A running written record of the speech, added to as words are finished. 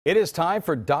It is time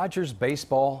for Dodgers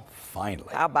baseball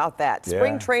finally. How about that?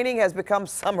 Spring training has become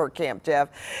summer camp, Jeff.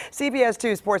 CBS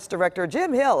 2 Sports Director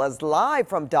Jim Hill is live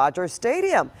from Dodger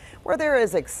Stadium, where there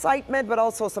is excitement but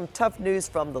also some tough news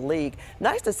from the league.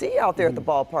 Nice to see you out there at the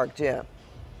ballpark, Jim.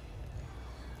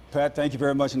 Pat, thank you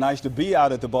very much. Nice to be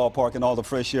out at the ballpark and all the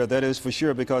fresh air. That is for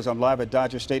sure, because I'm live at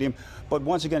Dodger Stadium. But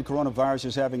once again, coronavirus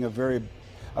is having a very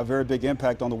big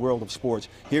impact on the world of sports.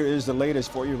 Here is the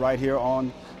latest for you right here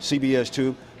on CBS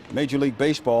 2. Major League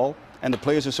Baseball and the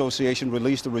Players Association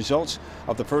released the results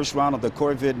of the first round of the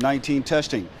COVID-19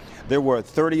 testing. There were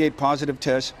 38 positive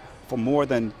tests for more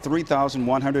than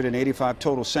 3,185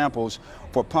 total samples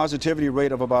for a positivity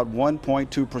rate of about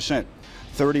 1.2%.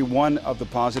 31 of the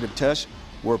positive tests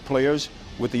were players,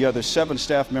 with the other 7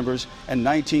 staff members and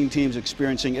 19 teams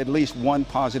experiencing at least one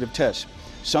positive test.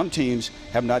 Some teams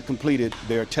have not completed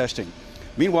their testing.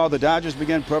 Meanwhile, the Dodgers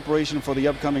began preparation for the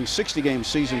upcoming 60-game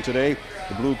season today.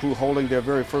 The Blue Crew holding their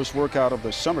very first workout of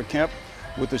the summer camp,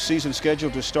 with the season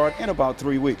scheduled to start in about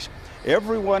 3 weeks.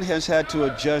 Everyone has had to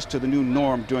adjust to the new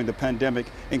norm during the pandemic,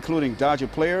 including Dodger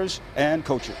players and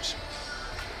coaches.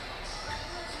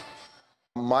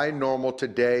 My normal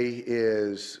today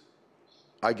is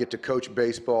I get to coach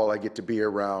baseball. I get to be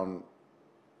around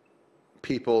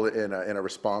people in a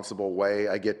responsible way.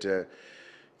 I get to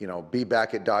be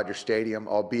back at Dodger Stadium,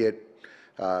 albeit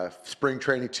spring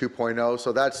training 2.0.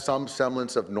 So that's some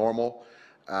semblance of normal.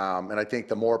 And I think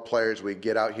the more players we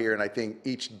get out here, and I think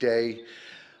each day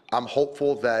I'm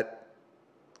hopeful that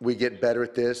we get better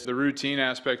at this. The routine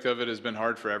aspect of it has been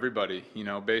hard for everybody.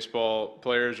 Baseball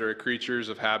players are creatures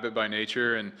of habit by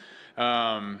nature, and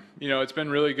it's been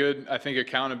really good, I think,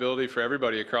 accountability for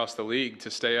everybody across the league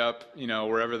to stay up,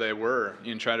 wherever they were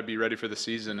and try to be ready for the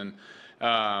season. And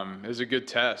it was a good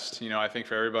test, I think,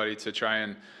 for everybody to try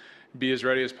and be as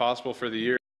ready as possible for the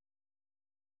year.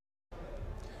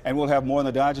 And we'll have more on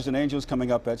the Dodgers and Angels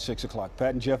coming up at 6 o'clock.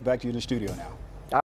 Pat and Jeff, back to you in the studio now.